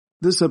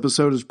This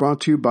episode is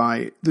brought to you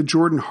by The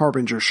Jordan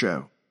Harbinger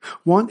Show.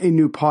 Want a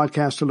new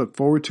podcast to look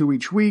forward to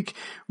each week?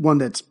 One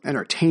that's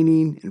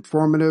entertaining,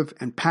 informative,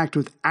 and packed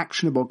with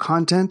actionable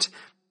content?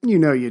 You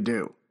know you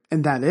do.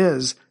 And that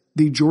is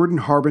The Jordan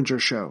Harbinger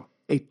Show,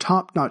 a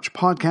top-notch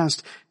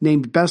podcast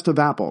named Best of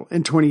Apple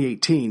in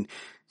 2018,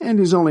 and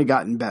has only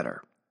gotten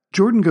better.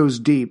 Jordan goes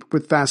deep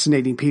with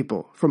fascinating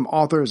people, from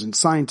authors and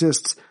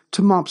scientists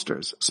to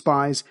mobsters,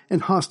 spies,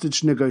 and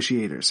hostage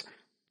negotiators.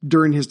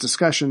 During his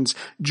discussions,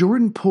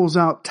 Jordan pulls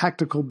out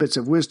tactical bits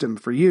of wisdom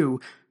for you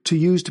to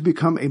use to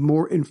become a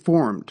more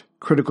informed,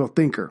 critical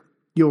thinker.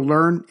 You'll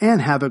learn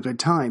and have a good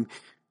time.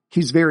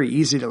 He's very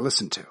easy to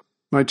listen to.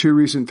 My two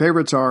recent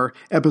favorites are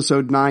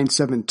Episode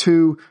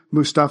 972,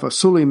 Mustafa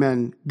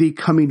Suleyman, The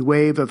Coming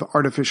Wave of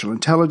Artificial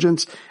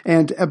Intelligence,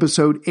 and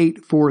Episode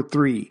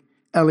 843,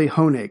 Elie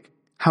Honig,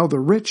 How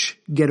the Rich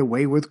Get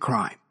Away with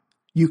Crime.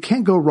 You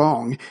can't go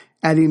wrong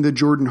adding The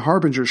Jordan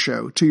Harbinger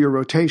Show to your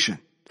rotation.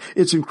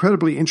 It's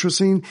incredibly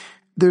interesting.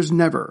 There's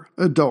never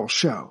a dull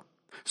show.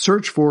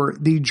 Search for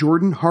The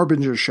Jordan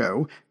Harbinger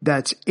Show,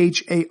 that's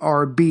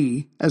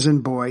H-A-R-B as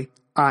in boy,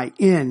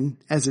 I-N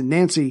as in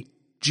Nancy,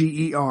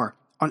 G-E-R,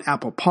 on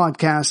Apple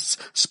Podcasts,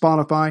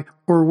 Spotify,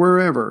 or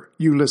wherever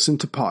you listen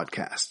to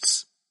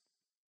podcasts.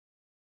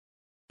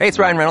 Hey, it's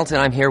Ryan Reynolds,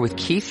 and I'm here with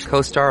Keith,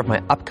 co-star of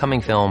my upcoming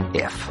film,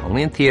 If,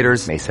 only in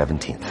theaters May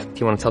 17th. Do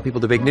you want to tell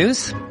people the big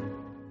news?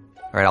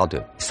 All right, I'll do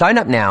it. Sign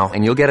up now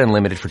and you'll get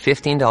unlimited for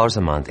 $15 a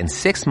month and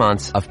 6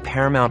 months of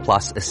Paramount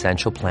Plus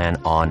Essential Plan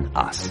on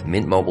us.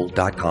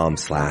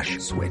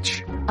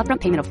 MintMobile.com/switch.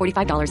 Upfront payment of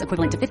 $45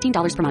 equivalent to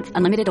 $15 per month.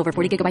 Unlimited over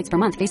 40 gigabytes per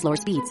month. Face lower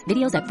speeds.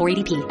 Videos at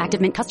 480p.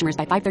 Active Mint customers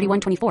by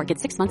 531.24 get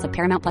 6 months of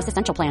Paramount Plus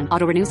Essential Plan.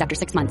 Auto renews after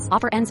 6 months.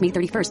 Offer ends May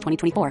 31st,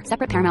 2024.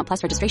 Separate Paramount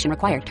Plus registration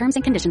required. Terms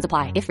and conditions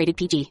apply if rated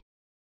PG.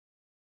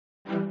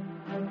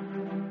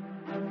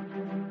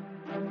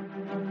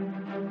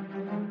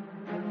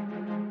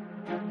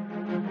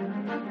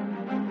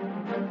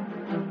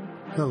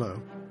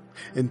 Hello,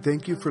 and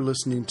thank you for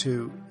listening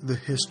to The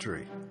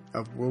History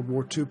of World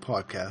War II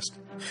podcast,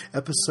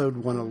 episode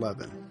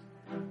 111,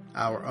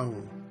 Our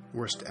Own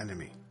Worst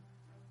Enemy.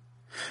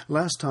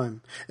 Last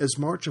time, as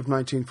March of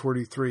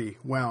 1943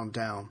 wound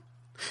down,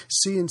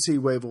 C.N.C.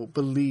 Wavell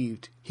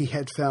believed he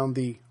had found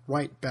the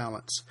right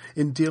balance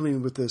in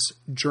dealing with this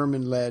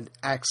German-led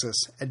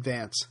Axis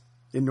advance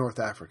in North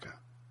Africa.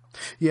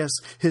 Yes,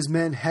 his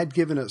men had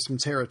given up some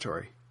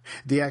territory.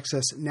 The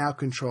Axis now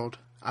controlled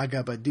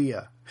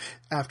Agabadia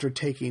after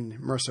taking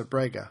Mersa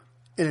Brega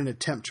in an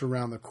attempt to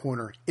round the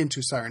corner into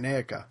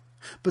Cyrenaica,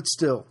 but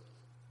still,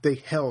 they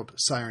held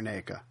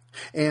Cyrenaica,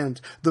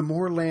 and the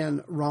more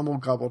land Rommel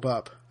gobbled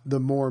up, the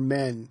more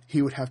men he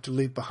would have to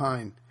leave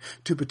behind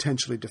to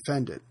potentially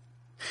defend it.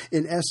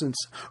 In essence,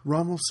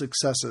 Rommel's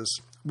successes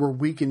were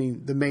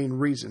weakening the main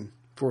reason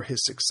for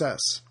his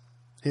success,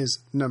 his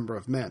number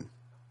of men.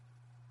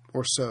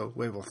 Or so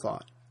Wavell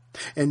thought.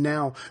 And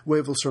now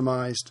Wavell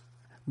surmised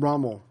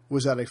Rommel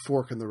was at a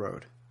fork in the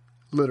road,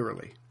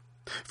 literally.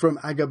 From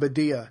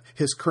Agabadia,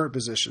 his current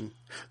position,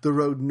 the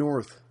road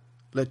north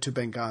led to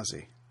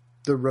Benghazi.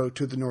 The road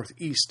to the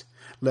northeast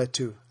led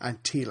to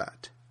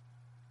Antilat.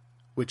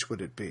 Which would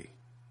it be?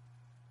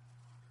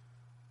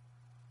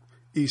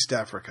 East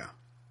Africa.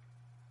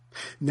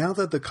 Now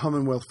that the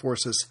Commonwealth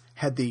forces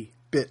had the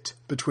bit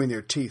between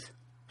their teeth,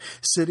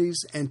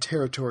 cities and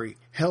territory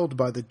held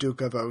by the Duke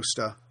of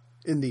Aosta,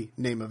 in the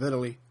name of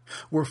Italy,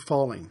 were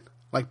falling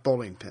like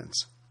bowling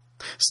pins.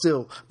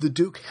 Still, the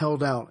Duke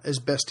held out as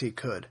best he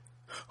could,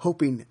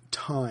 hoping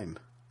time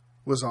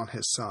was on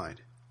his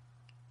side.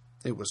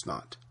 It was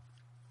not.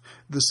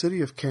 The city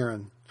of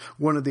Keren,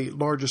 one of the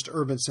largest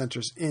urban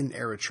centers in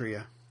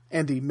Eritrea,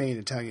 and the main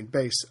Italian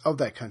base of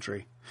that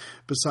country,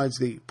 besides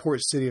the port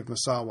city of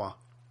Massawa,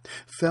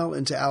 fell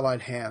into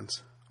Allied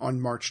hands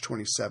on March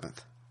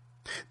 27th.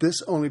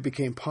 This only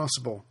became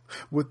possible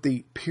with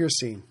the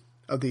piercing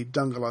of the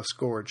Dongolas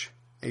Gorge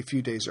a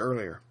few days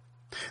earlier.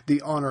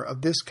 The honor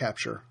of this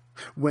capture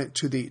went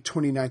to the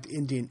 29th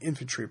Indian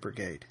Infantry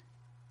Brigade.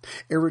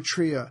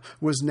 Eritrea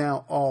was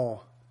now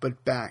all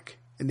but back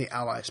in the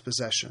Allies'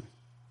 possession.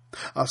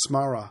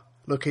 Asmara,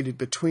 located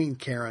between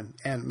Keren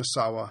and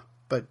Massawa,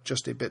 but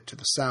just a bit to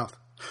the south,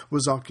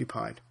 was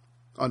occupied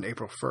on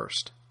April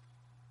 1st.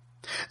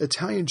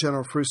 Italian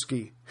General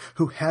Frusci,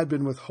 who had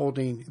been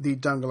withholding the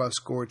Dongolas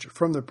Gorge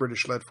from the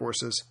British-led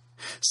forces,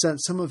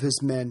 sent some of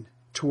his men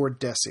toward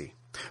Dessie,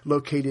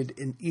 located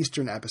in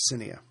eastern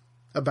Abyssinia,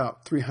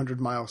 about 300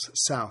 miles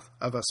south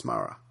of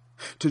Asmara,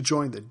 to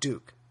join the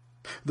Duke.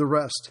 The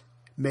rest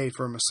made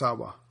for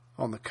Massawa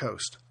on the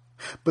coast,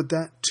 but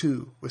that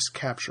too was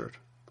captured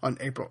on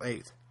April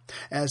 8th,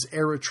 as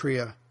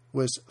Eritrea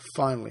was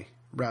finally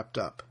wrapped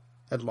up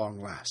at long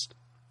last.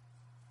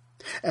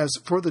 As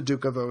for the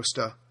Duke of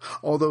Aosta,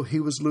 although he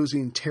was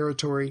losing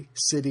territory,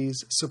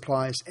 cities,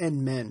 supplies,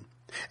 and men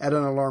at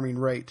an alarming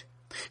rate,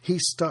 he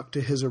stuck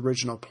to his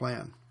original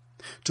plan,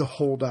 to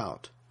hold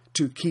out,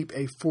 to keep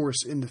a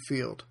force in the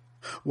field,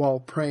 while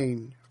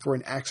praying for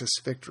an Axis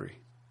victory,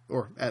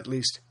 or at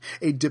least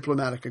a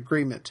diplomatic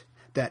agreement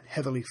that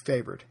heavily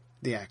favored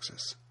the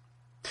Axis.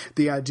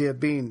 The idea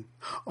being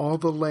all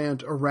the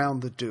land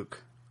around the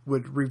Duke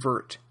would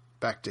revert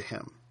back to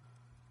him.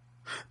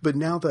 But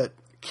now that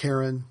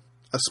Keren,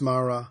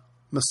 Asmara,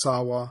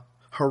 Massawa,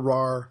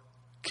 Harar,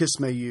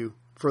 Kismayu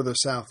further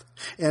south,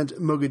 and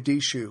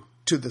Mogadishu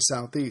to the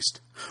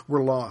southeast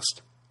were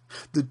lost,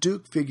 the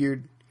Duke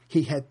figured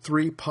he had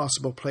 3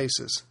 possible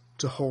places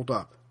to hold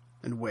up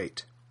and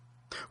wait.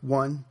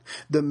 1,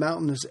 the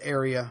mountainous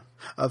area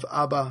of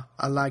Abba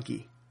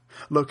Alagi,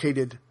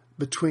 located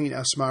between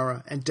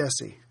Asmara and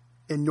Dessie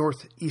in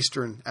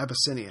northeastern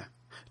Abyssinia,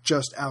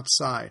 just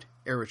outside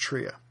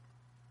Eritrea.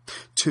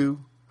 2,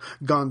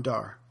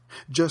 Gondar,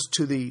 just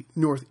to the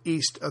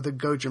northeast of the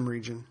Gojam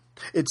region,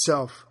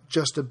 itself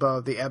just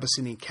above the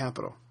Abyssinian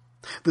capital,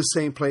 the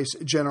same place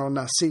General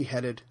Nasi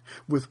headed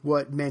with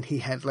what men he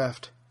had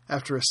left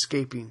after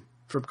escaping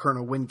from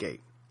Colonel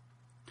Wingate.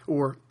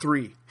 Or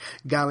 3,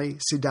 Gali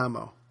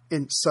Sidamo,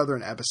 in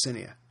southern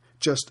Abyssinia,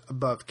 just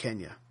above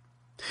Kenya.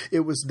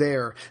 It was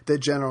there that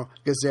General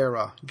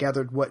Gezera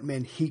gathered what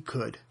men he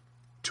could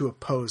to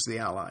oppose the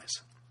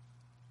Allies.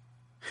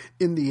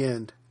 In the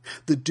end,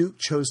 the Duke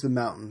chose the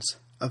mountains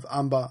of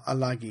Amba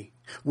Alagi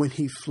when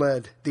he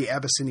fled the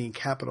Abyssinian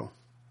capital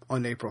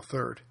on April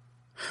 3rd.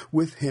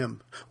 With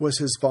him was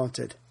his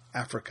vaunted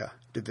Africa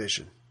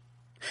division.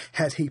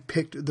 Had he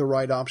picked the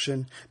right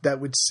option that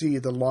would see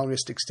the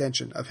longest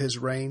extension of his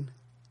reign?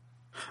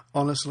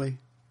 Honestly,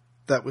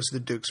 that was the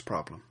Duke's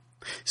problem.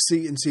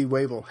 C&C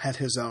Wavell had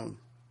his own,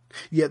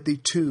 yet the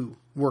two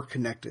were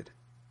connected.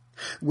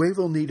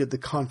 Wavell needed the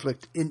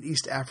conflict in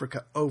East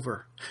Africa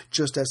over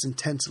just as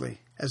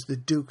intensely as the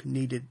Duke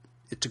needed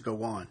it to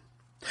go on.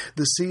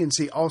 The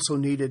C&C also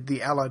needed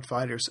the Allied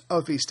fighters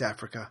of East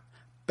Africa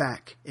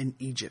back in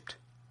Egypt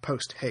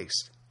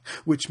post-haste,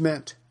 which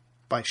meant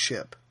by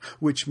ship,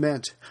 which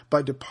meant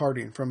by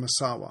departing from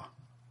Massawa.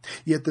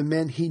 Yet the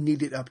men he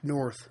needed up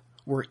north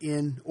were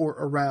in or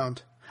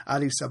around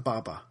Addis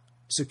Ababa,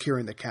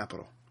 securing the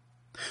capital.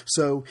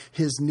 So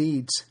his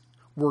needs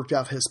worked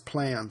out his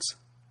plans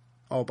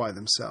all by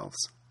themselves.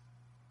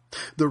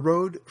 The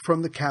road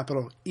from the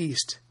capital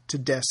east to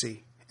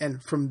Dessie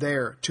and from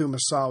there to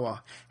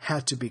Massawa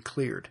had to be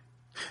cleared.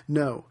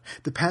 No,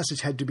 the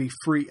passage had to be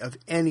free of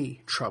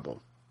any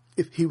trouble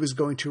if he was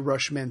going to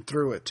rush men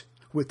through it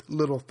with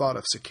little thought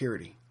of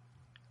security.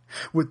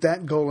 With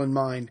that goal in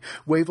mind,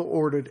 Wavell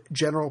ordered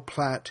General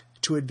Platt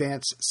to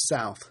advance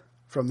south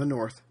from the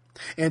north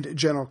and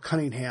General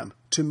Cunningham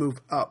to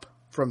move up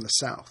from the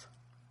south.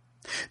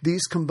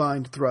 These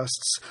combined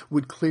thrusts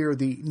would clear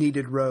the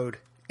needed road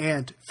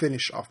and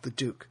finish off the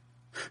Duke,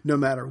 no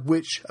matter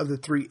which of the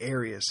 3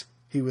 areas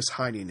he was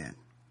hiding in.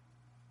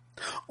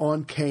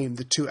 On came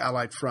the 2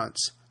 Allied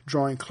fronts,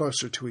 drawing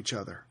closer to each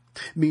other,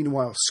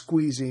 meanwhile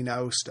squeezing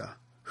Aosta,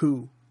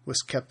 who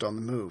was kept on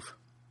the move.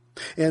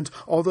 And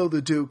although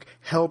the Duke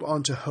held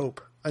on to hope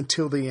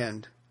until the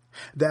end,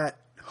 that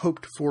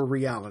hoped-for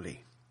reality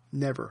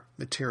never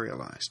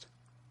materialized,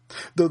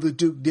 though the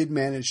Duke did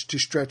manage to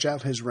stretch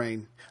out his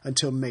reign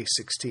until May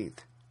 16th.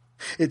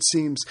 It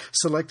seems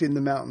selecting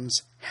the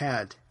mountains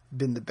had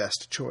been the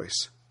best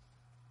choice,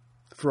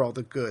 for all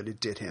the good it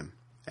did him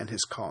and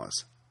his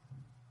cause.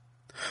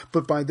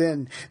 But by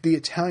then, the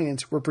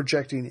Italians were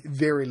projecting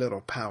very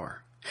little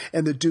power,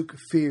 and the Duke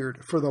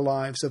feared for the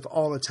lives of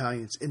all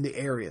Italians in the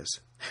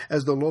areas,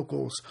 as the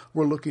locals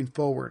were looking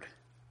forward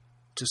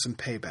to some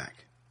payback.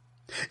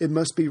 It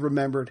must be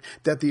remembered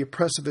that the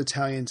oppressive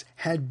Italians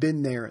had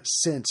been there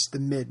since the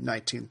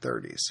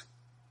mid-1930s.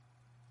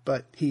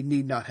 But he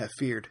need not have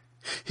feared.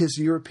 His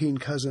European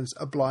cousins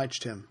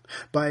obliged him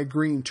by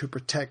agreeing to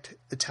protect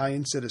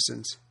Italian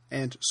citizens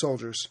and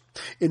soldiers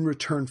in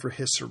return for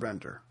his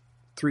surrender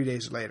 3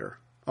 days later,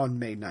 on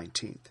May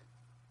 19th.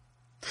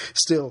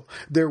 Still,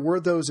 there were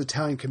those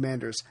Italian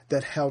commanders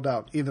that held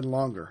out even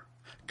longer,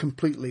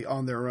 completely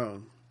on their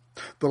own.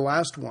 The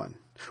last one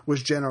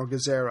was General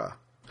Gezera,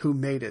 who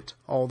made it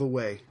all the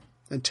way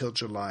until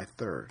July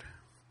 3rd.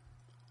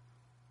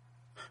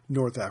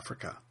 North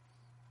Africa.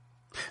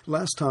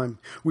 Last time,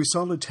 we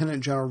saw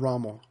Lieutenant General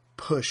Rommel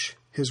push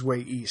his way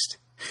east,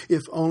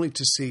 if only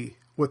to see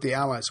what the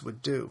Allies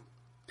would do.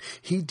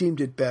 He deemed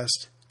it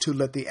best to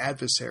let the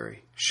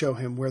adversary show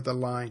him where the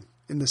line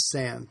in the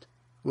sand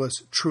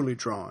was truly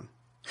drawn,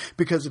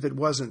 because if it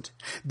wasn't,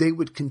 they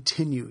would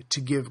continue to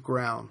give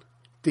ground,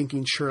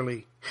 thinking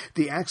surely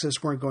the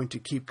Axis weren't going to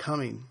keep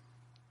coming.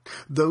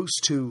 Those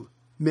 2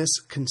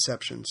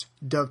 misconceptions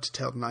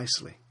dovetailed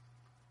nicely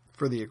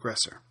for the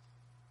aggressor.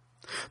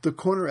 The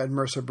corner at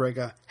Mersa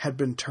Brega had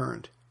been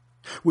turned,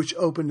 which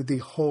opened the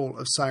whole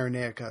of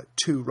Cyrenaica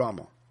to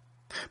Rommel.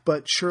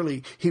 But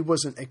surely he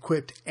wasn't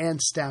equipped and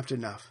staffed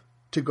enough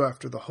to go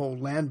after the whole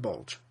land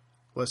bulge,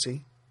 was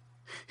he?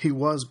 He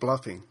was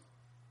bluffing,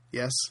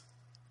 yes.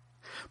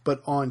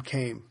 But on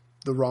came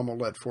the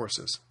Rommel-led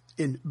forces,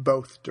 in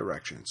both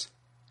directions.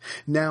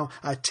 Now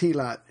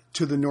Atilat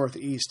to the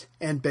northeast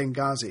and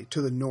Benghazi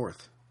to the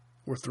north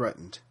were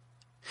threatened.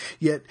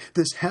 Yet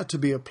this had to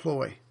be a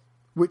ploy.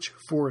 Which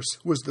force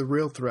was the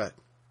real threat?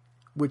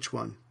 Which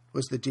one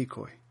was the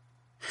decoy?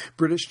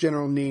 British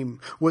General Neame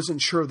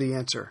wasn't sure of the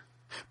answer,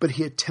 but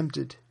he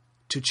attempted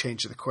to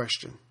change the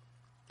question.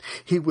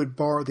 He would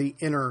bar the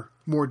inner,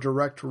 more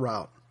direct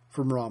route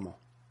from Rommel.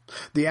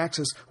 The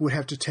Axis would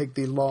have to take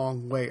the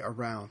long way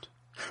around,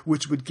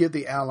 which would give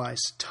the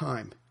Allies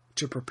time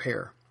to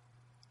prepare.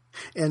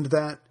 And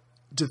that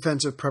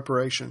defensive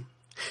preparation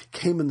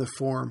came in the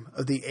form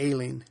of the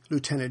ailing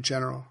Lieutenant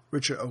General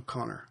Richard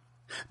O'Connor,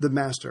 the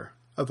master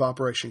of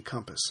Operation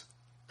Compass.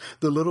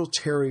 The little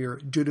terrier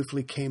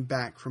dutifully came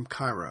back from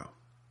Cairo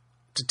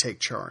to take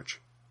charge.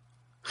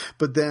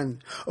 But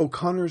then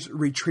O'Connor's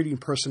retreating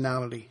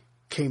personality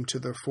came to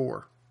the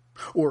fore,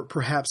 or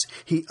perhaps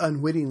he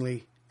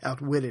unwittingly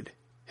outwitted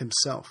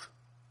himself.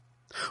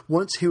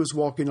 Once he was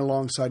walking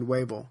alongside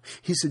Wavell,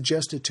 he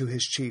suggested to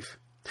his chief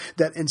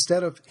that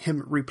instead of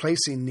him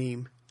replacing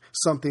Nimes,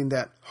 something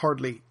that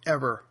hardly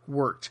ever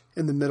worked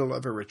in the middle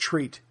of a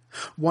retreat,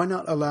 why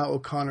not allow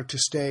O'Connor to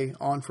stay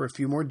on for a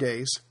few more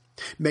days,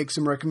 make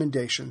some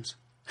recommendations,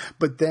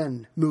 but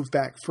then move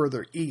back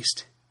further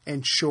east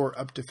and shore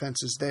up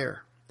defenses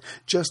there,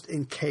 just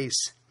in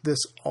case this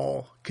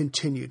all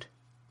continued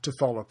to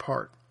fall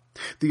apart.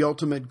 The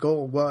ultimate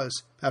goal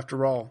was,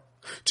 after all,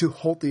 to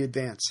halt the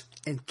advance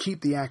and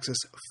keep the Axis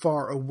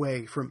far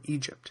away from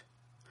Egypt.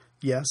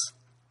 Yes,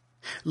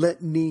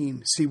 let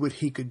Nimes see what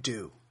he could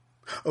do.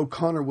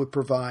 O'Connor would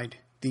provide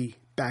the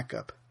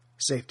backup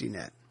safety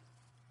net.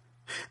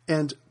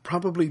 And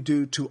probably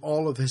due to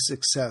all of his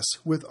success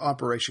with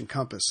Operation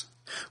Compass,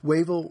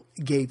 Wavell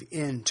gave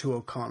in to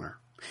O'Connor,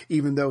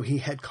 even though he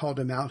had called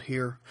him out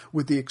here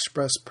with the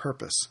express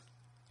purpose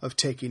of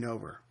taking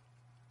over.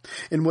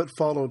 And what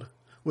followed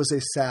was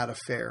a sad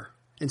affair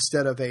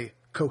instead of a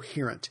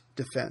coherent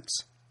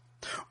defense.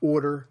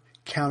 Order,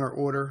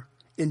 counter-order,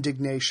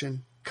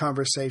 indignation,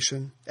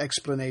 conversation,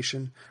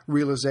 explanation,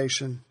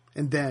 realization,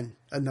 and then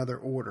another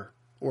order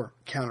or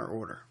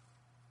counter-order.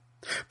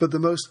 But the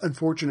most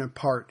unfortunate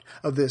part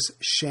of this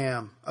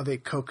sham of a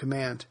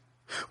co-command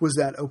was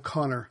that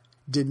O'Connor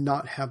did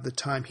not have the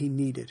time he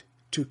needed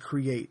to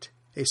create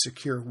a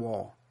secure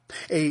wall,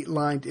 a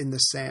line in the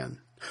sand,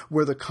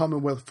 where the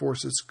Commonwealth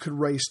forces could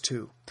race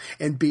to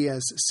and be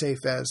as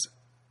safe as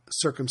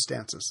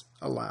circumstances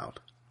allowed.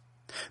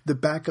 The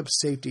backup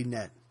safety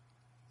net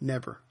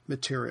never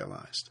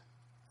materialized.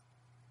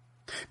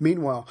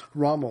 Meanwhile,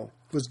 Rommel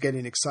was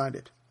getting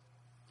excited.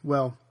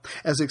 Well,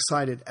 as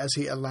excited as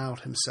he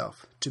allowed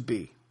himself to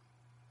be.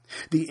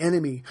 The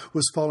enemy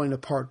was falling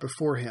apart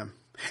before him,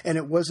 and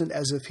it wasn't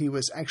as if he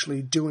was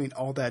actually doing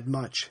all that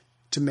much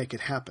to make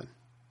it happen.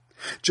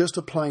 Just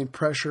applying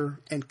pressure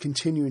and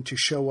continuing to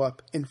show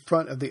up in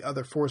front of the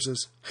other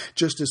forces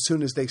just as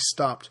soon as they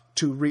stopped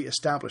to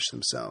re-establish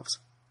themselves.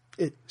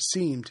 It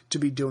seemed to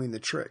be doing the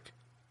trick.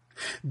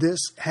 This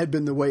had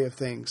been the way of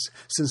things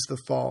since the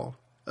fall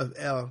of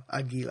El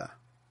Aguila.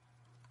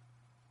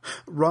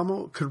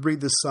 Rommel could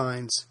read the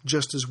signs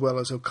just as well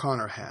as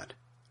O'Connor had.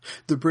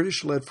 The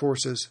British-led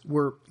forces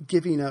were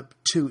giving up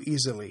too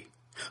easily,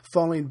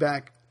 falling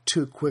back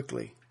too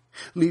quickly,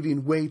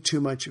 leaving way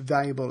too much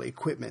valuable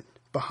equipment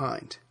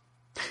behind.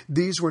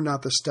 These were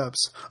not the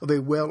steps of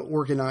a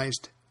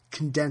well-organized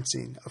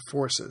condensing of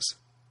forces.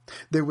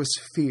 There was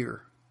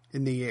fear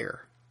in the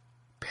air,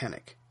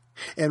 panic,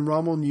 and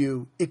Rommel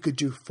knew it could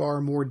do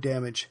far more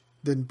damage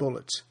than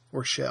bullets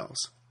or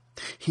shells.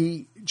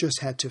 He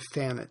just had to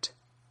fan it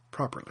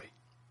properly.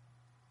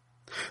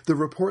 The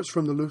reports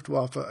from the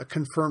Luftwaffe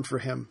confirmed for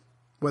him,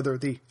 whether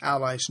the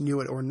Allies knew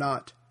it or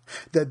not,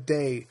 that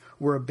they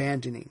were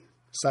abandoning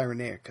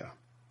Cyrenaica,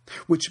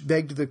 which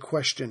begged the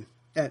question,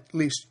 at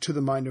least to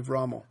the mind of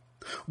Rommel,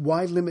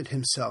 why limit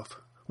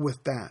himself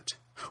with that?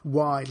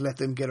 Why let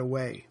them get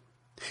away?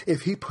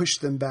 If he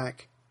pushed them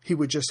back, he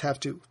would just have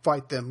to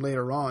fight them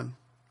later on,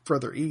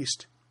 further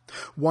east.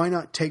 Why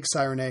not take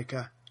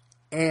Cyrenaica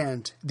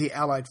and the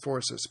Allied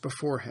forces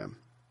before him?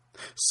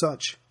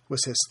 Such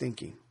was his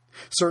thinking,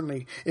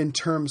 certainly in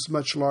terms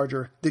much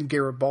larger than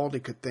Garibaldi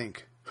could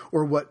think,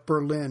 or what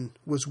Berlin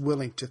was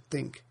willing to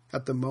think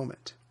at the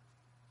moment.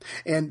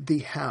 And the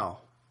how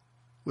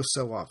was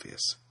so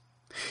obvious.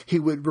 He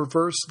would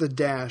reverse the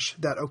dash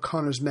that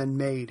O'Connor's men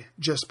made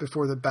just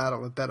before the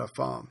Battle of Bet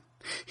Affam.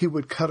 He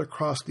would cut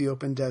across the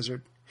open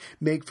desert,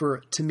 make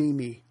for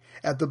Tamimi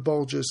at the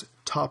Bulge's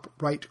top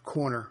right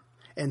corner,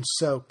 and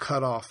so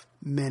cut off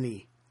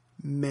many,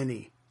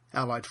 many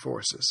Allied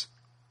forces.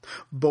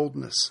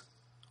 Boldness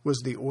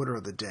was the order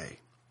of the day.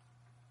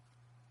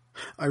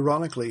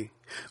 Ironically,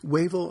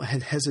 Wavell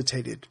had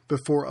hesitated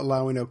before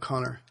allowing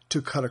O'Connor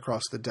to cut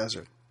across the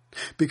desert,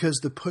 because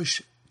the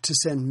push to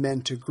send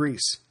men to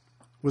Greece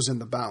was in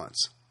the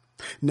balance.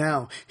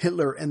 Now,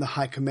 Hitler and the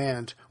High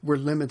Command were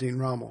limiting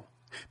Rommel,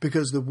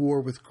 because the war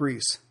with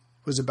Greece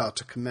was about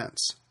to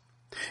commence.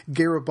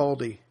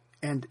 Garibaldi,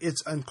 and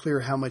it's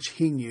unclear how much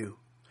he knew,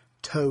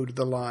 towed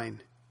the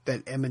line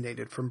that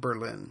emanated from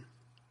Berlin.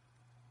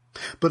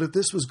 But if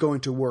this was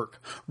going to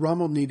work,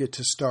 Rommel needed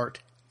to start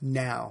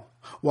now,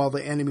 while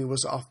the enemy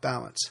was off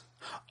balance,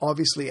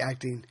 obviously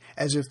acting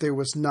as if there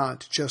was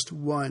not just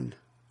one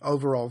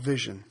overall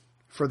vision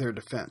for their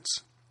defense.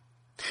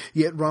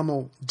 Yet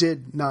Rommel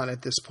did not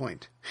at this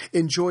point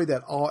enjoy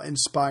that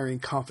awe-inspiring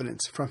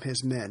confidence from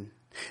his men.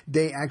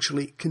 They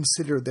actually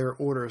considered their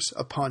orders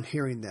upon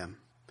hearing them,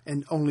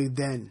 and only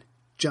then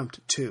jumped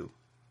to.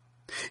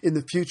 In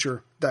the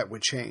future, that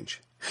would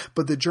change.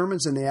 But the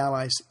Germans and the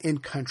Allies in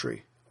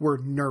country were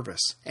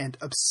nervous and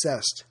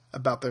obsessed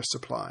about their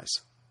supplies.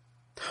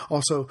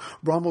 Also,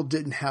 Rommel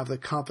didn't have the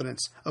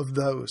confidence of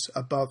those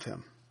above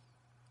him.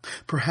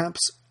 Perhaps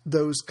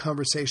those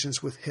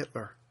conversations with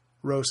Hitler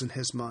rose in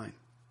his mind,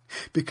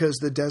 because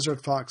the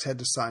Desert Fox had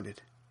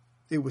decided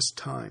it was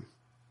time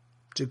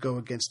to go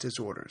against his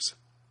orders.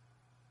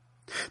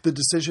 The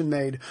decision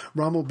made,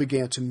 Rommel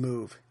began to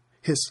move.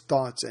 His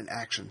thoughts and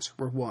actions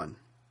were one.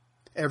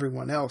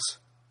 Everyone else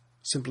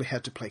simply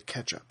had to play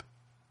catch-up.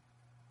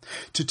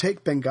 To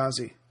take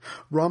Benghazi,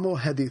 Rommel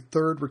had the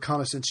 3rd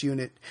Reconnaissance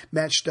Unit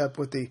matched up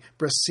with the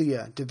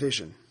Brescia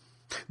Division.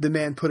 The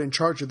man put in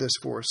charge of this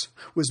force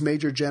was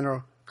Major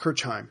General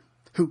Kirchheim,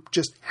 who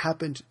just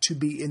happened to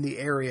be in the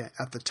area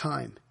at the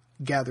time,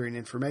 gathering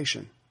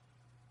information.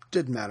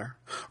 Didn't matter.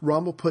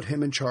 Rommel put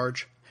him in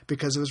charge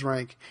because of his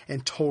rank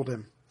and told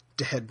him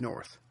to head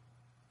north.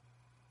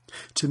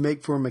 To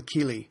make for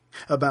Mekili,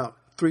 about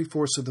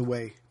 3/4 of the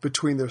way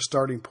between their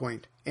starting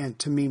point and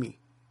Tamimi,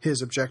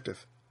 his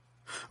objective,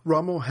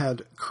 Rommel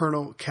had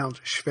Colonel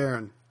Count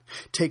Schwerin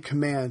take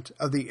command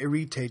of the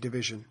Irite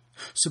Division,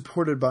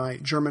 supported by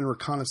German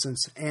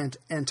reconnaissance and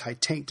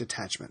anti-tank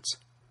detachments.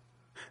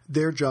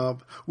 Their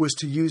job was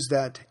to use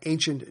that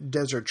ancient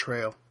desert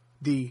trail,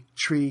 the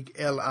Trig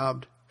el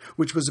Abd,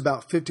 which was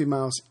about 50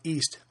 miles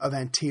east of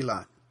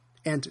Antilat,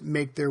 and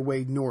make their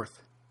way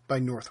north by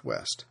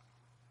northwest.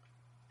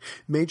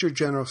 Major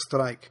General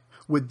Streich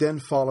would then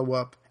follow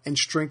up and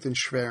strengthen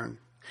Schwerin,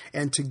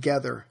 and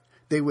together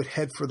they would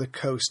head for the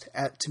coast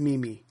at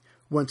Tamimi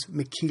once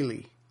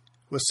Mekili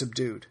was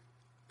subdued.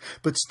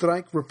 But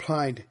Streich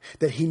replied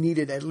that he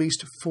needed at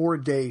least 4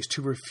 days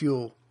to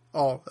refuel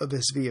all of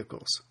his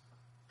vehicles,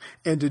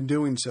 and in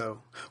doing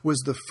so was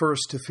the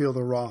first to feel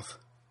the wrath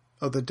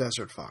of the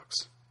Desert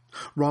Fox.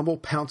 Rommel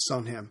pounced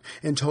on him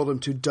and told him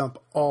to dump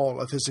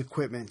all of his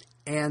equipment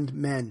and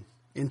men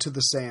into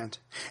the sand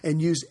and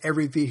use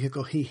every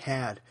vehicle he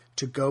had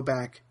to go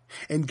back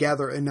and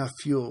gather enough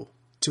fuel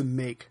to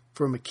make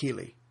for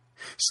Mekili.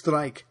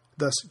 Streich,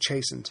 thus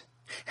chastened,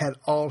 had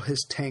all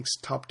his tanks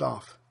topped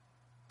off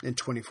in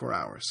 24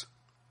 hours.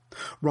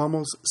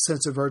 Rommel's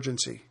sense of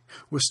urgency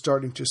was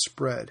starting to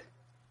spread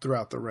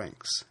throughout the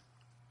ranks.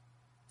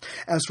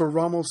 As for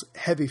Rommel's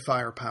heavy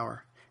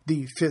firepower,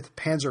 the 5th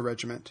Panzer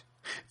Regiment,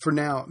 for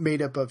now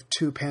made up of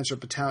 2 panzer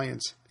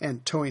battalions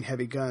and towing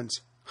heavy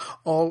guns,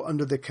 all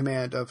under the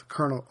command of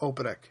Colonel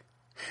Opperek,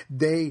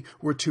 they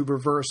were to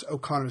reverse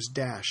O'Connor's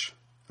dash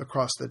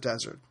across the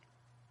desert.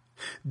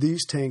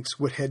 These tanks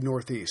would head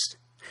northeast,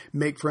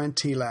 make for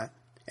Antilat,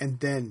 and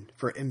then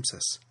for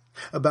Imsis,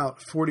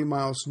 about 40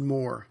 miles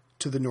more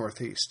to the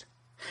northeast.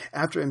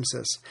 After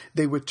Imsis,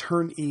 they would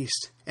turn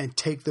east and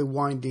take the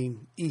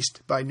winding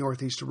east by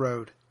northeast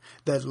road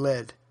that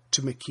led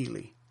to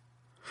Mekili.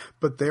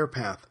 But their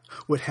path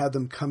would have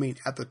them coming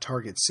at the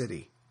target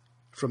city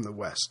from the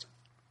west.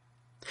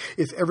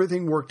 If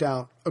everything worked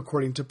out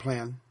according to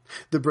plan,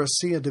 the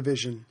Brescia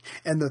Division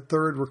and the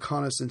 3rd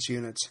Reconnaissance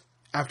Units,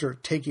 after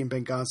taking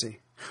Benghazi,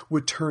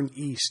 would turn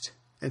east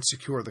and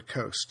secure the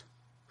coast.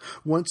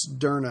 Once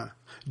Derna,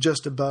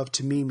 just above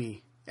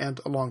Tamimi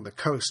and along the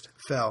coast,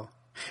 fell,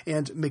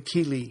 and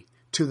Mekili,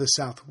 to the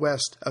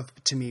southwest of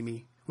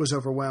Tamimi, was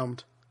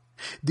overwhelmed,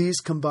 these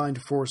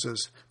combined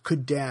forces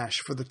could dash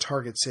for the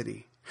target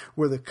city,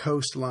 where the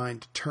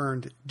coastline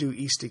turned due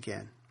east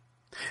again,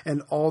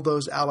 and all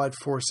those Allied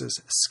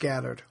forces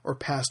scattered or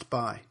passed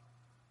by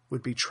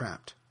would be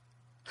trapped.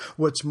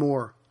 What's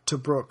more,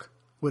 Tobruk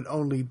would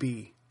only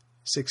be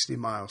 60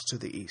 miles to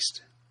the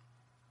east.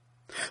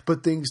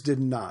 But things did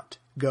not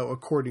go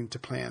according to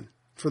plan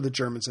for the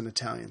Germans and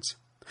Italians.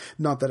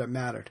 Not that it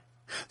mattered.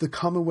 The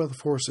Commonwealth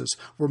forces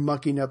were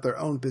mucking up their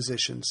own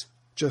positions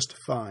just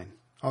fine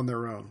on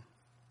their own.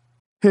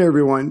 Hey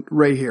everyone,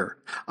 Ray here.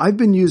 I've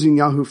been using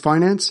Yahoo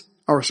Finance,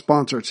 our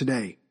sponsor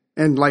today.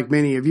 And like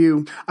many of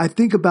you, I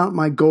think about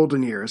my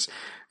golden years,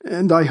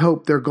 and I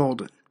hope they're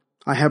golden.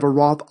 I have a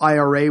Roth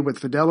IRA with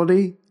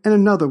Fidelity and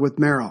another with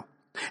Merrill,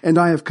 and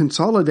I have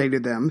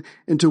consolidated them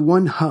into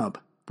one hub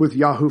with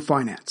Yahoo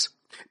Finance.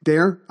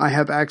 There, I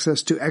have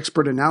access to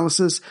expert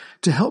analysis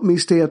to help me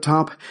stay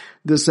atop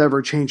this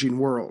ever-changing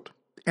world.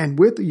 And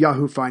with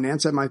Yahoo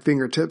Finance at my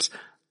fingertips,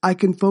 I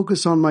can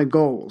focus on my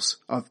goals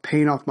of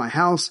paying off my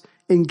house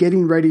and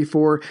getting ready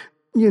for,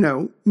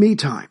 me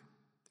time.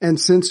 And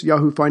since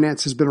Yahoo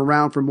Finance has been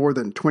around for more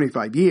than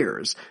 25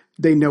 years,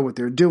 they know what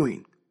they're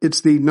doing.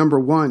 It's the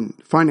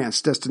 #1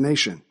 finance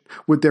destination,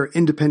 with their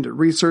independent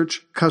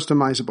research,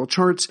 customizable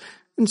charts,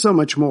 and so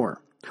much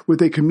more.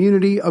 With a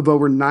community of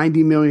over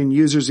 90 million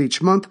users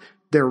each month,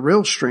 their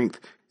real strength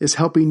is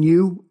helping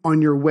you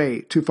on your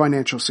way to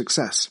financial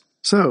success.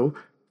 So,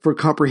 for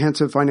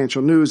comprehensive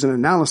financial news and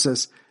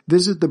analysis,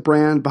 visit the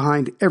brand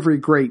behind every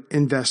great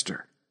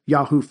investor,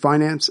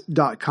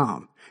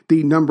 yahoofinance.com.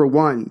 the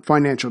 #1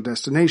 financial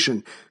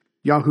destination,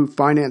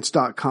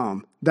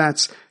 yahoofinance.com.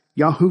 That's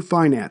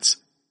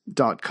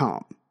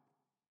yahoofinance.com.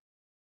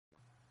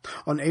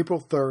 On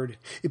April 3rd,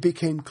 it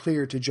became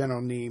clear to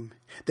General Neame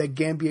that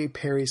Gambier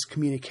Perry's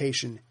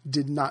communication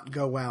did not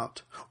go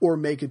out or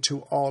make it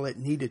to all it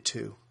needed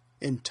to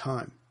in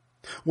time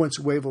once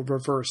Wavell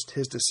reversed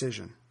his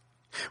decision,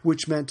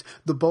 which meant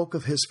the bulk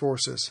of his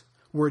forces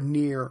were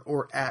near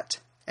or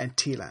at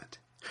Antielat,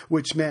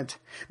 which meant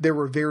there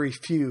were very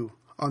few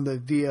on the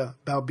Via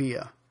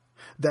Balbia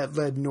that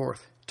led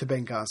north to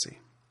Benghazi.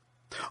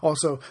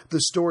 Also, the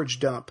storage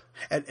dump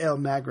at El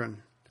Magrin,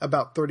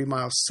 about 30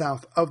 miles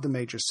south of the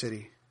major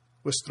city,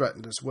 was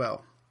threatened as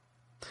well.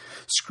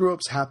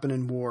 Screw-ups happen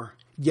in war.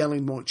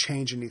 Yelling won't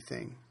change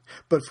anything.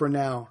 But for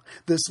now,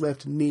 this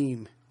left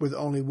Neame with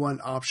only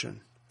one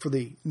option for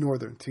the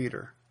northern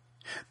theater.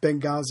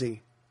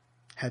 Benghazi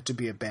had to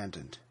be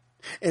abandoned.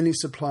 Any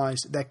supplies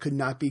that could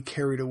not be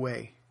carried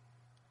away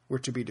were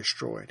to be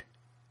destroyed.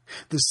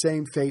 The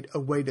same fate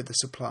awaited the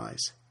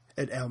supplies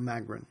at El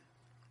Magrin.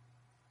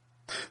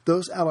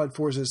 Those Allied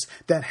forces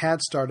that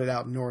had started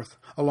out north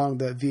along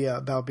the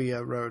Via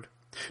Balbia road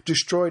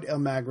destroyed El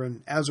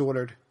Magrin as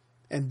ordered,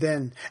 and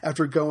then,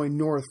 after going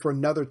north for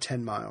another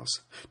 10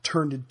 miles,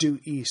 turned due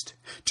east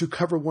to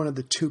cover one of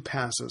the two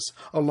passes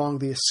along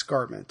the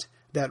escarpment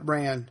that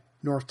ran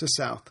north to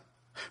south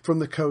from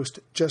the coast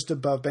just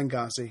above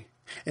Benghazi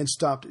and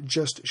stopped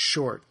just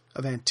short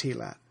of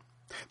Antielat.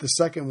 The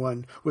second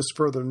one was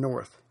further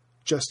north,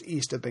 just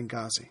east of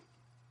Benghazi.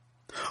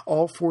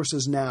 All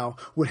forces now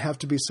would have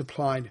to be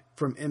supplied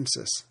from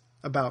Imsis,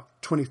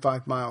 about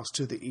 25 miles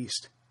to the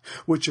east,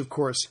 which, of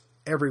course,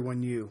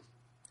 everyone knew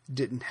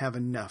didn't have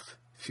enough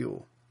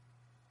fuel.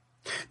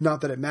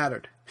 Not that it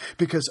mattered,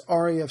 because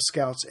RAF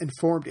scouts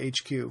informed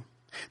HQ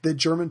that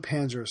German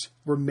panzers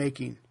were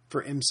making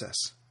for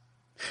Imsis.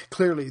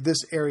 Clearly,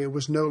 this area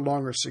was no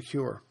longer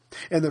secure,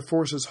 and the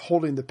forces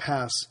holding the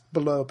pass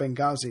below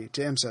Benghazi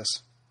to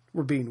Imsis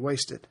were being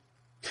wasted.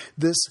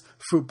 This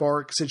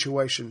Fubark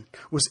situation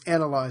was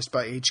analyzed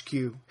by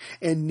HQ,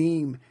 and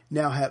Neame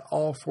now had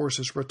all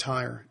forces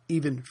retire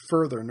even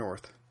further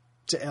north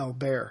to El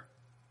Beir,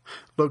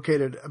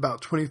 located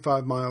about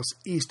 25 miles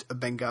east of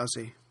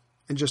Benghazi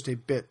and just a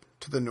bit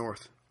to the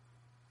north.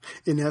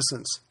 In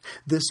essence,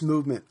 this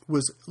movement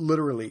was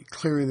literally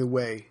clearing the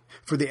way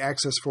for the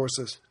Axis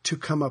forces to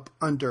come up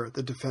under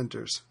the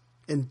defenders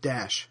and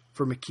dash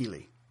for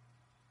Mekili.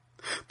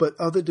 But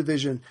of the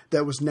division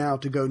that was now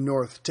to go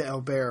north to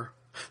El Beir,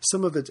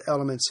 some of its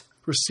elements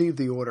received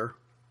the order,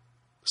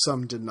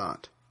 some did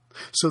not.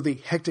 So the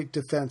hectic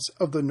defense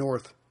of the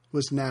north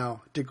was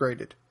now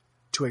degraded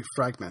to a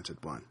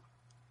fragmented one.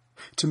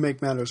 To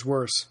make matters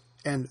worse,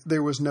 and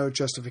there was no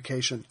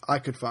justification I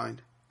could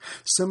find,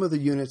 some of the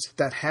units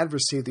that had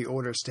received the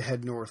orders to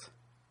head north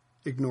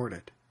ignored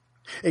it.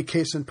 A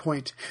case in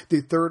point,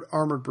 the 3rd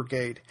Armored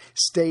Brigade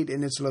stayed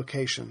in its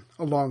location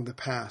along the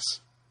pass,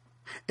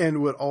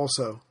 and would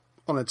also,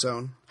 on its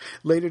own,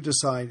 later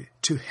decide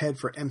to head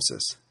for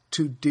Imsis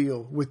to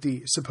deal with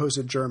the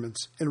supposed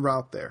Germans en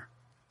route there,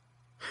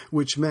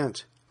 which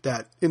meant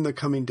that, in the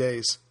coming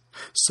days,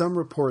 some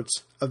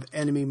reports of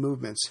enemy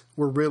movements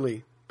were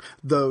really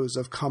those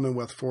of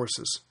Commonwealth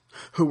forces,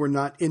 who were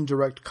not in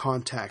direct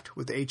contact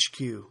with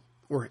HQ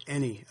or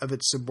any of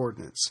its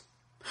subordinates.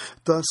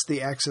 Thus,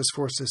 the Axis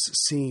forces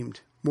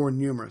seemed more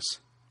numerous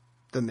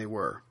than they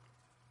were.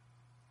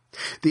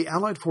 The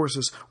Allied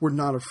forces were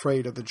not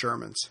afraid of the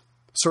Germans,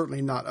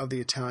 certainly not of the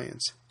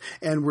Italians,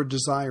 and were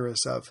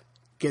desirous of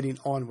getting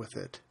on with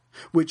it,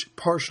 which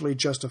partially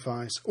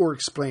justifies or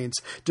explains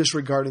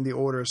disregarding the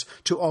orders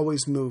to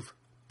always move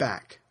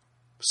back.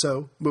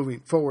 So, moving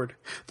forward,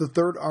 the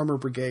 3rd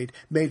Armored Brigade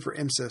made for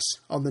Imsis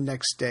on the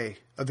next day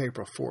of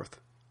April 4th,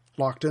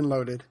 locked and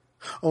loaded,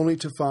 only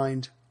to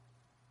find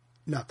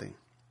nothing.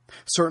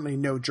 Certainly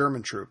no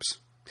German troops.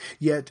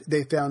 Yet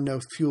they found no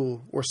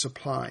fuel or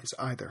supplies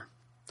either.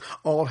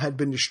 All had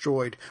been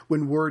destroyed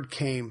when word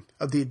came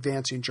of the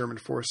advancing German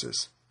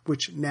forces,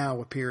 which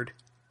now appeared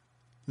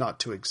not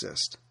to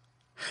exist.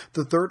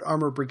 The 3rd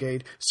Armored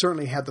Brigade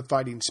certainly had the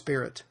fighting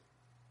spirit.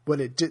 What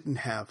it didn't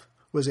have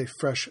was a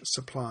fresh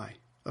supply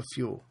of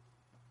fuel.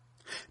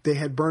 They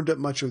had burned up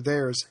much of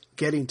theirs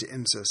getting to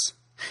Imsis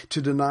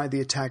to deny the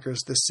attackers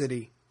the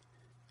city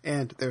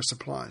and their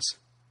supplies.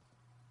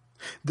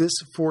 This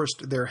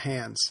forced their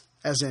hands,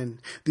 as in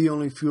the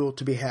only fuel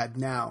to be had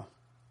now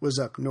was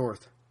up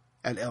north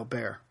at El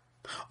Beir.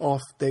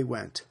 Off they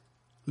went,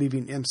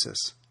 leaving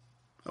Imsis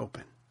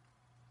open.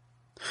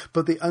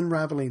 But the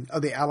unraveling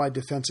of the Allied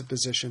defensive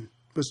position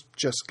was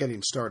just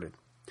getting started.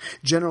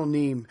 General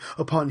Neame,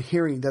 upon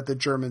hearing that the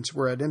Germans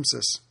were at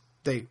Imsis,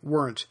 they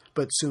weren't,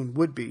 but soon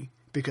would be,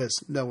 because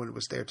no one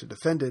was there to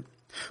defend it,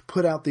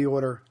 put out the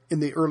order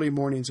in the early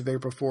mornings of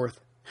April 4th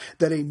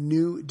that a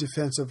new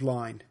defensive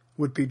line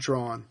would be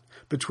drawn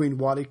between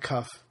Wadi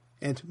Kuf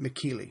and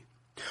Mekili.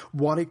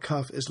 Wadi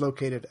Kuf is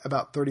located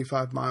about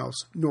 35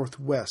 miles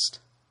northwest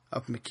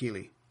of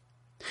Mekili.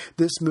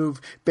 This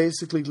move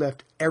basically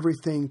left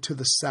everything to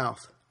the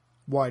south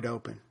wide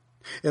open.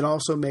 It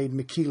also made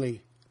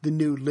Mekili the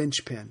new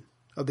linchpin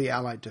of the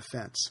Allied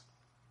defense.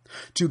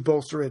 To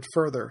bolster it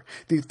further,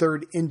 the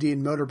 3rd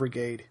Indian Motor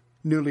Brigade,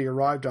 newly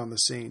arrived on the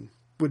scene,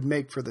 would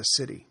make for the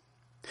city.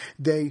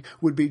 They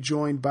would be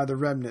joined by the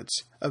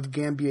remnants of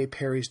Gambier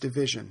Perry's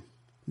division,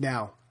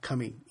 now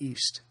coming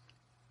east.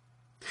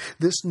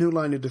 This new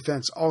line of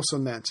defense also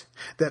meant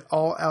that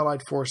all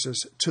Allied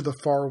forces to the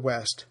far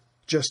west,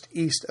 just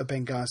east of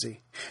Benghazi,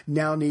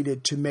 now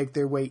needed to make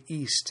their way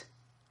east,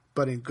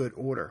 but in good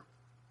order.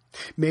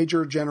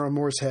 Major General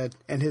Morshead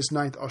and his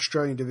 9th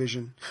Australian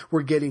Division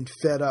were getting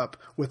fed up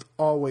with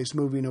always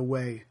moving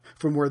away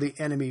from where the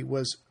enemy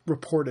was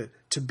reported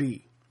to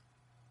be.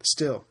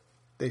 Still,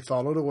 they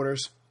followed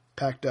orders,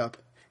 packed up,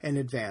 and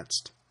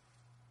advanced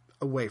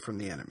away from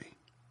the enemy.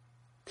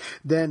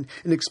 Then,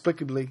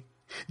 inexplicably,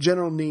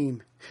 General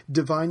Neame,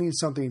 divining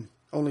something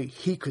only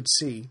he could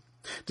see,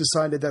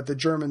 decided that the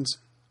Germans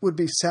would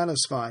be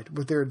satisfied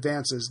with their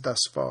advances thus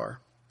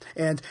far,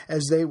 and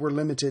as they were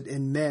limited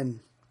in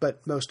men,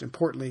 but most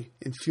importantly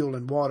in fuel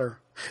and water,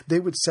 they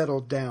would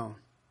settle down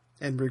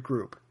and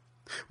regroup,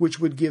 which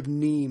would give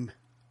Neame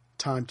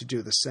time to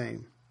do the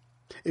same.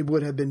 It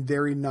would have been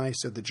very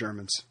nice of the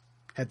Germans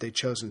had they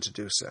chosen to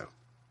do so.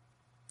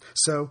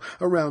 So,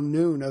 around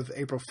noon of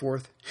April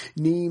 4th,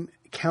 Neame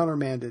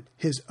countermanded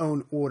his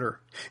own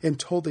order and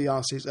told the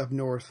Aussies up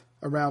north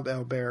around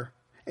El Bear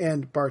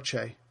and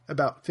Barche,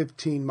 about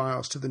 15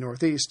 miles to the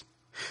northeast,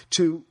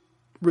 to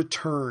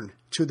return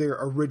to their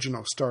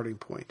original starting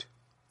point.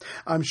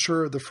 I'm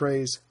sure the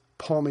phrase,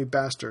 "palmy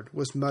bastard,"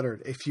 was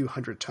muttered a few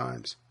hundred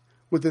times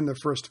within the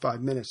first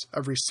 5 minutes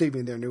of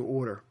receiving their new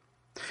order,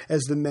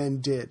 as the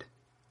men did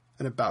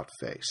an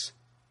about-face.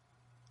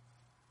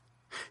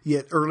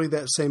 Yet early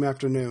that same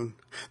afternoon,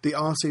 the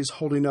Aussies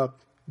holding up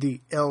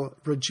the El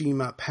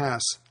Rajima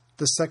Pass,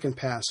 the second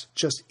pass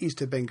just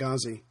east of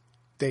Benghazi,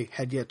 they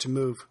had yet to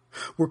move,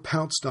 were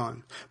pounced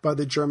on by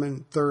the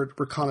German 3rd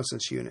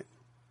Reconnaissance Unit.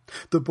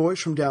 The boys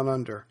from down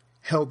under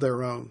held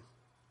their own,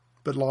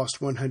 but lost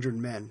 100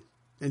 men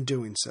in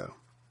doing so.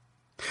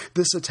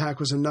 This attack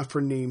was enough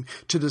for Neame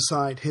to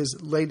decide his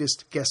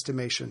latest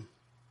guesstimation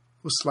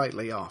was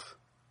slightly off.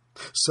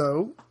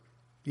 So,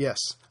 yes,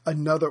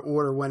 another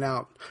order went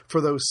out for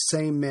those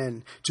same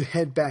men to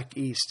head back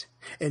east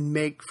and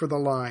make for the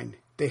line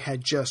they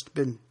had just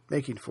been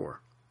making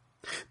for.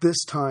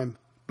 This time,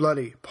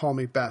 bloody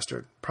palmy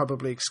bastard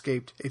probably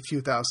escaped a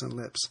few thousand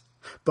lips,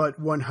 but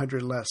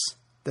 100 less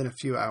than a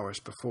few hours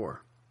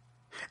before,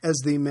 as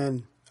the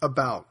men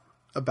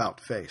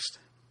about-faced.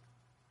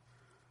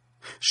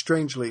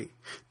 Strangely,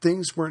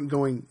 things weren't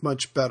going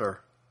much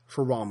better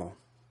for Rommel.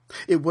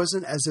 It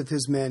wasn't as if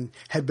his men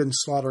had been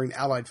slaughtering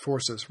Allied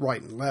forces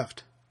right and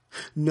left.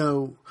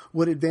 No,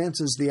 what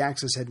advances the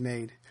Axis had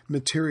made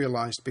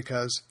materialized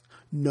because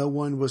no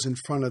one was in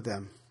front of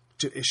them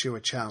to issue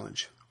a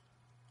challenge.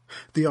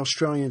 The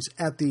Australians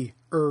at the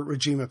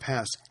Rajima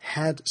Pass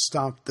had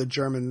stopped the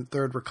German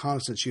 3rd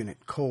Reconnaissance Unit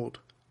cold,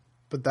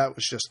 but that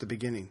was just the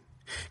beginning.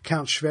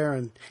 Count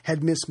Schwerin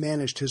had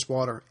mismanaged his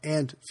water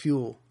and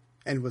fuel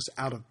and was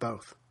out of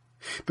both,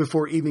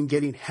 before even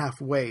getting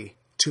halfway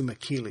to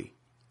Mekili.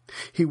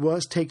 He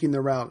was taking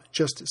the route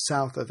just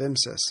south of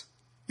Imsis.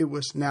 It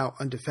was now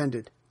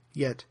undefended,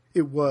 yet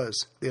it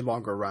was the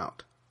longer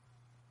route.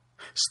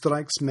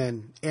 Streich's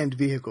men and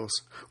vehicles,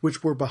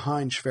 which were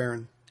behind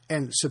Schwerin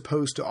and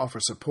supposed to offer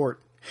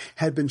support,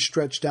 had been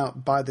stretched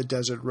out by the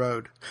desert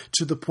road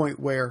to the point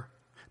where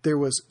there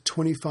was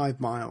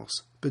 25 miles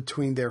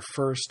between their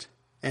first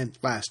and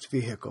last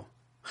vehicle.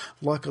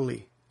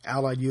 Luckily,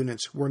 Allied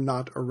units were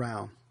not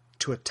around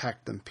to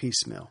attack them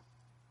piecemeal.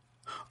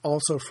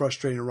 Also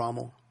frustrating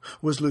Rommel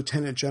was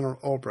Lieutenant General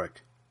Ulbrich.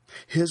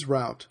 His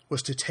route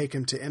was to take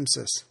him to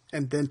Imsis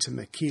and then to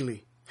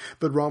Mekili,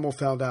 but Rommel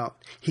found out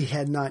he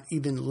had not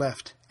even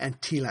left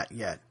Antilat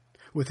yet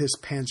with his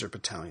panzer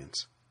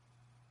battalions.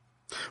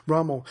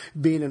 Rommel,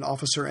 being an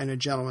officer and a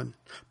gentleman,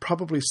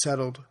 probably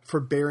settled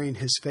for burying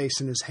his face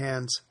in his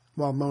hands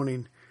while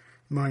moaning,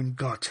 "Mein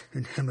Gott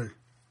in Himmel."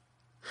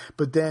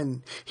 But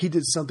then he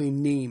did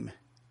something Neame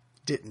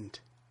didn't.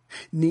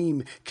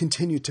 Neame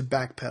continued to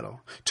backpedal,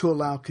 to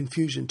allow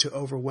confusion to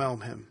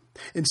overwhelm him,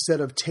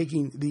 instead of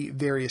taking the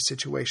various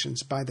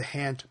situations by the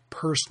hand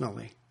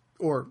personally,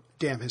 or,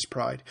 damn his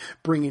pride,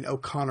 bringing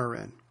O'Connor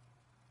in.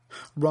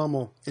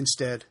 Rommel,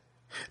 instead,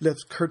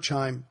 left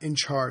Kirchheim in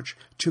charge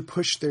to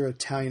push their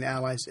Italian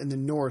allies in the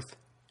north,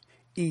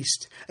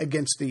 east,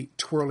 against the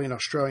twirling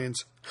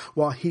Australians,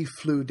 while he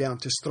flew down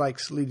to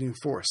Streich's leading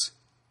force,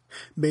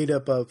 made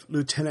up of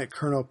Lieutenant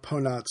Colonel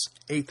Ponat's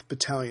 8th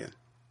Battalion.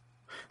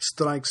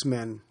 Streich's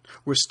men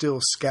were still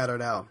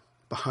scattered out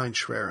behind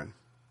Schwerin.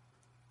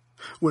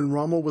 When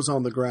Rommel was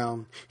on the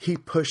ground, he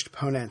pushed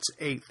Ponat's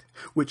 8th,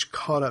 which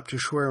caught up to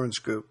Schwerin's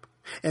group,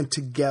 and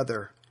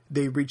together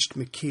they reached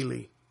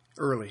Mekili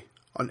early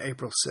on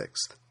April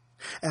 6th.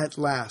 At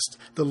last,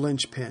 the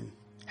linchpin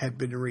had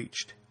been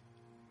reached.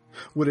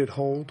 Would it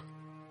hold?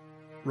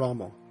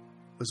 Rommel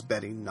was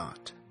betting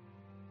not.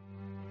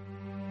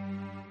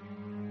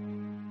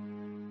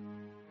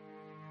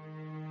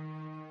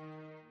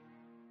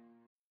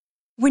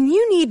 When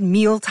you need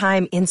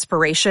mealtime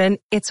inspiration,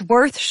 it's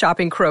worth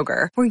shopping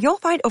Kroger, where you'll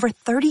find over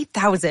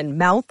 30,000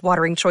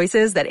 mouth-watering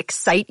choices that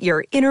excite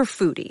your inner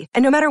foodie.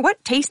 And no matter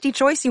what tasty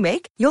choice you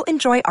make, you'll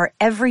enjoy our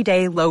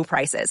everyday low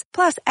prices,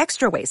 plus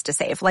extra ways to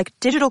save, like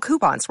digital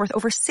coupons worth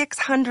over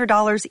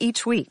 $600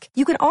 each week.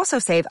 You can also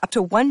save up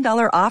to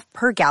 $1 off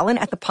per gallon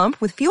at the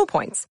pump with fuel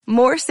points.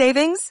 More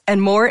savings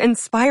and more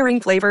inspiring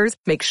flavors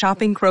make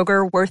shopping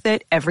Kroger worth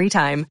it every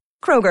time.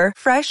 Kroger,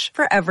 fresh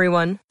for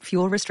everyone.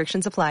 Fuel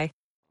restrictions apply.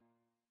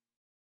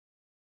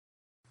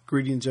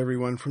 Greetings,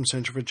 everyone, from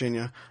Central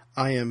Virginia.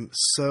 I am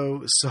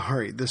so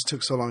sorry this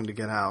took so long to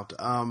get out.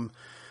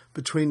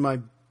 Between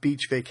my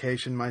beach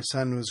vacation, my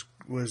son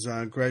was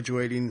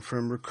graduating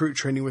from recruit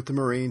training with the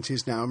Marines.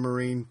 He's now a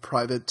Marine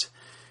Private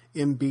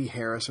M.B.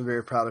 Harris. I'm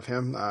very proud of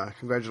him.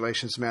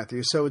 Congratulations,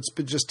 Matthew. So it's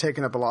been just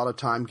taking up a lot of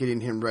time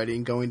getting him ready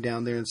and going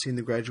down there and seeing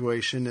the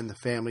graduation and the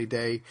family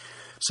day.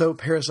 So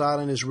Parris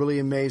Island is really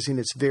amazing.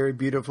 It's very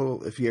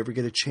beautiful. If you ever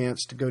get a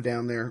chance to go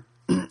down there,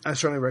 I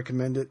certainly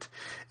recommend it.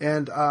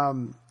 And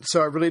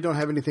so I really don't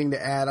have anything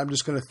to add. I'm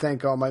just going to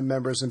thank all my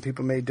members and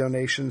people made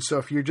donations. So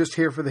if you're just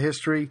here for the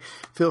history,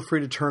 feel free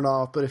to turn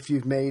off. But if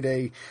you've made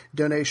a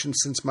donation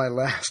since my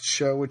last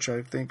show, which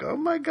I think, oh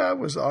my God,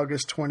 was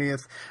August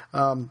 20th,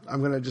 I'm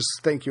going to just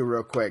thank you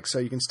real quick so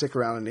you can stick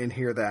around and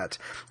hear that.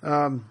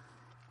 And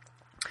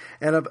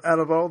out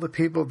of all the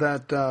people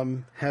that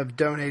have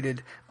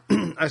donated,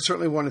 I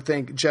certainly want to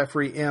thank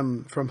Jeffrey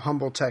M. from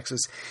Humble,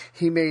 Texas.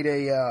 He made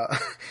a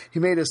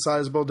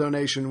sizable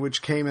donation,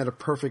 which came at a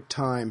perfect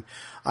time.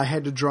 I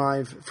had to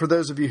drive, for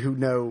those of you who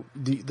know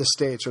the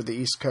States or the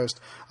East Coast,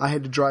 I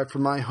had to drive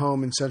from my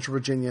home in Central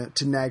Virginia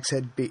to Nags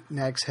Head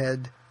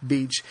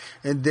Beach,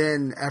 and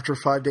then after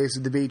 5 days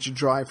at the beach,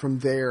 drive from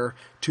there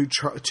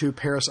to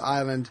Parris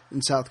Island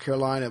in South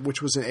Carolina,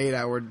 which was an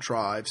 8-hour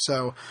drive.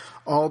 So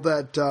all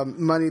that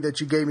money that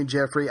you gave me,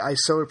 Jeffrey, I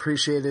so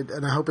appreciate it,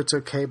 and I hope it's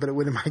okay, but it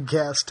went in my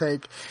gas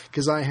tank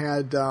because I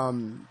had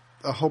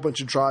a whole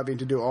bunch of driving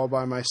to do all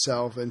by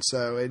myself, and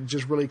so it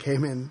just really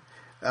came in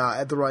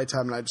at the right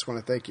time, and I just want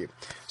to thank you.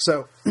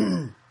 So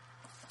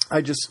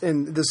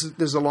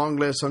there's a long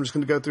list, so I'm just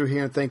going to go through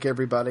here and thank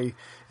everybody,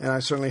 and I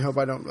certainly hope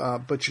I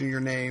don't butcher your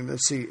name.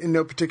 Let's see, in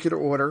no particular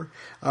order.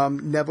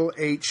 Neville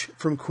H.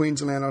 from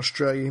Queensland,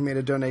 Australia, he made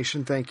a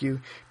donation, thank you.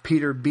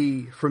 Peter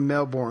B. from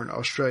Melbourne,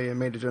 Australia,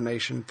 made a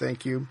donation,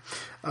 thank you.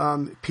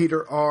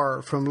 Peter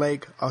R. from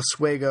Lake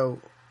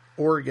Oswego,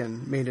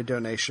 Oregon, made a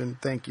donation,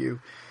 thank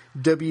you.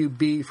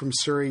 W.B. from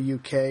Surrey,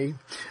 UK.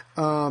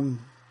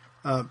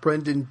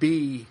 Brendan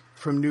B.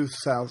 from New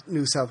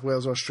South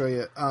Wales,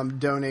 Australia,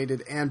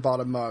 donated and bought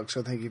a mug,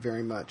 so thank you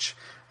very much.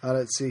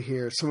 Let's see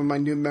here. Some of my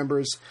new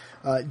members,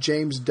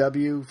 James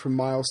W. from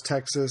Miles,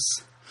 Texas,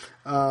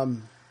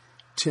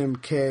 Tim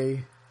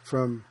K.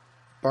 from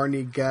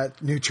Barney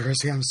Gut, New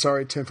Jersey. I'm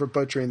sorry, Tim, for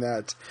butchering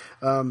that.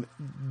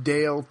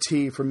 Dale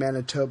T. from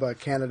Manitoba,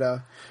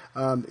 Canada.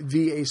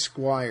 V.A.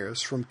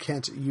 Squires from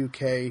Kent,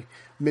 UK.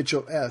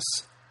 Mitchell S.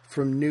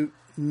 from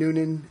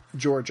Noonan,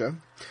 Georgia.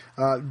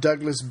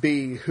 Douglas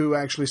B., who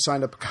actually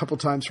signed up a couple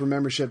times for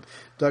membership.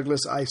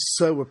 Douglas, I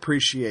so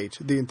appreciate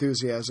the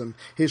enthusiasm.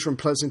 He's from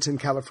Pleasanton,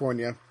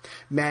 California.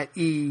 Matt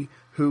E.,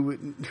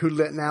 who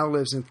now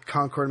lives in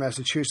Concord,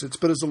 Massachusetts,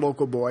 but is a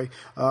local boy.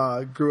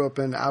 Grew up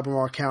in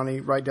Albemarle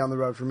County, right down the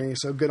road from me,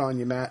 so good on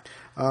you, Matt.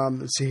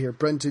 Let's see here.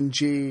 Brenton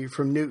G.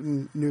 from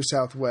Newton, New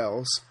South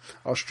Wales,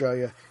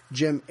 Australia.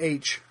 Jim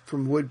H.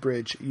 from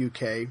Woodbridge,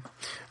 UK.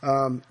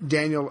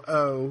 Daniel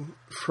O.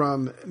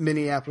 from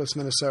Minneapolis,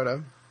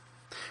 Minnesota.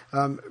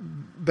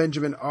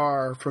 Benjamin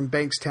R. from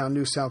Bankstown,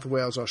 New South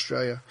Wales,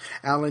 Australia.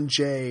 Alan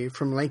J.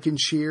 from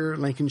Lincolnshire.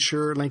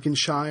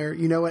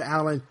 You know what,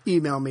 Alan?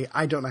 Email me.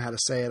 I don't know how to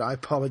say it. I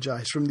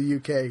apologize. From the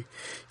UK.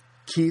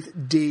 Keith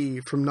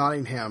D. from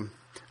Nottingham,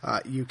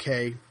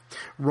 UK.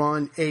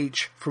 Ron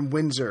H. from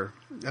Windsor,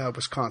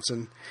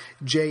 Wisconsin.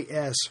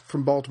 J.S.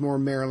 from Baltimore,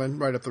 Maryland,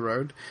 right up the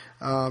road.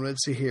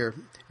 Let's see here.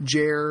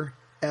 Jer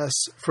S.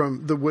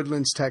 from the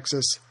Woodlands,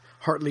 Texas.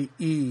 Hartley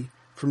E.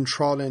 from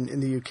Trawden in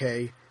the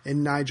UK.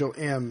 And Nigel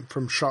M.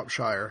 from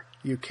Shropshire,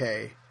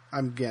 UK.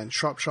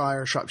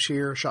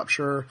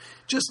 Shropshire.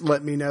 Just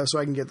let me know so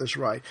I can get this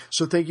right.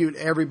 So thank you to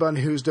everyone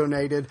who's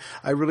donated.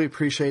 I really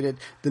appreciate it.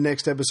 The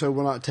next episode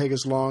will not take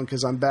as long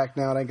because I'm back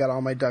now and I got all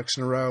my ducks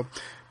in a row.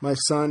 My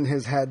son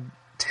has had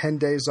 10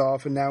 days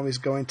off, and now he's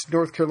going to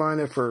North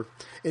Carolina for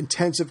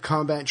intensive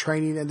combat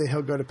training, and then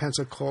he'll go to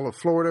Pensacola,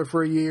 Florida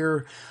for a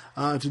year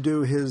to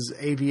do his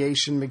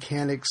aviation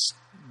mechanics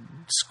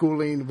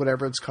schooling,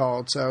 whatever it's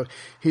called. So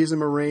he's a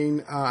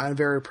Marine. I'm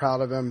very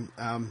proud of him.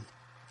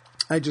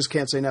 I just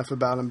can't say enough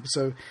about him.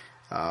 So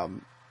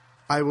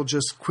I will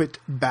just quit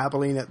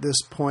babbling at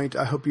this point.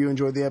 I hope you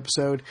enjoyed the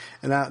episode.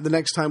 And the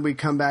next time we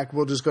come back,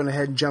 we'll just go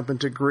ahead and jump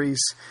into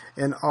Greece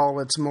and all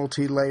its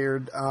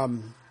multi-layered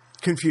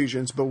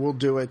confusions. But we'll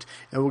do it,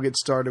 and we'll get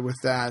started with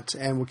that,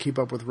 and we'll keep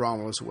up with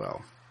Rommel as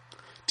well.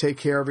 Take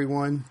care,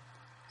 everyone,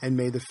 and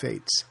may the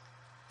fates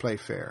play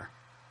fair.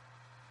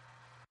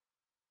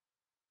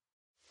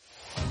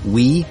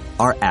 We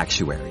are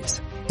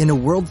actuaries. In a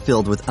world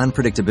filled with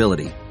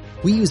unpredictability,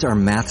 We use our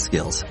math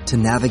skills to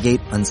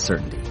navigate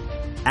uncertainty.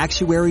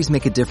 Actuaries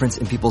make a difference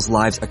in people's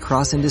lives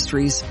across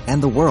industries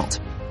and the world.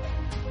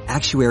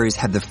 Actuaries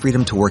have the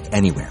freedom to work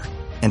anywhere,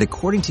 and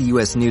according to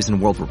U.S. News &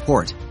 World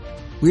Report,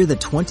 we're the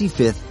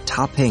 25th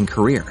top-paying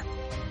career.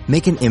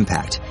 Make an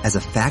impact as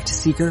a fact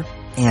seeker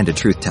and a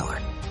truth teller.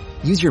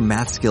 Use your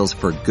math skills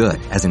for good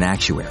as an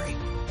actuary.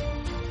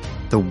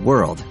 The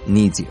world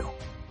needs you.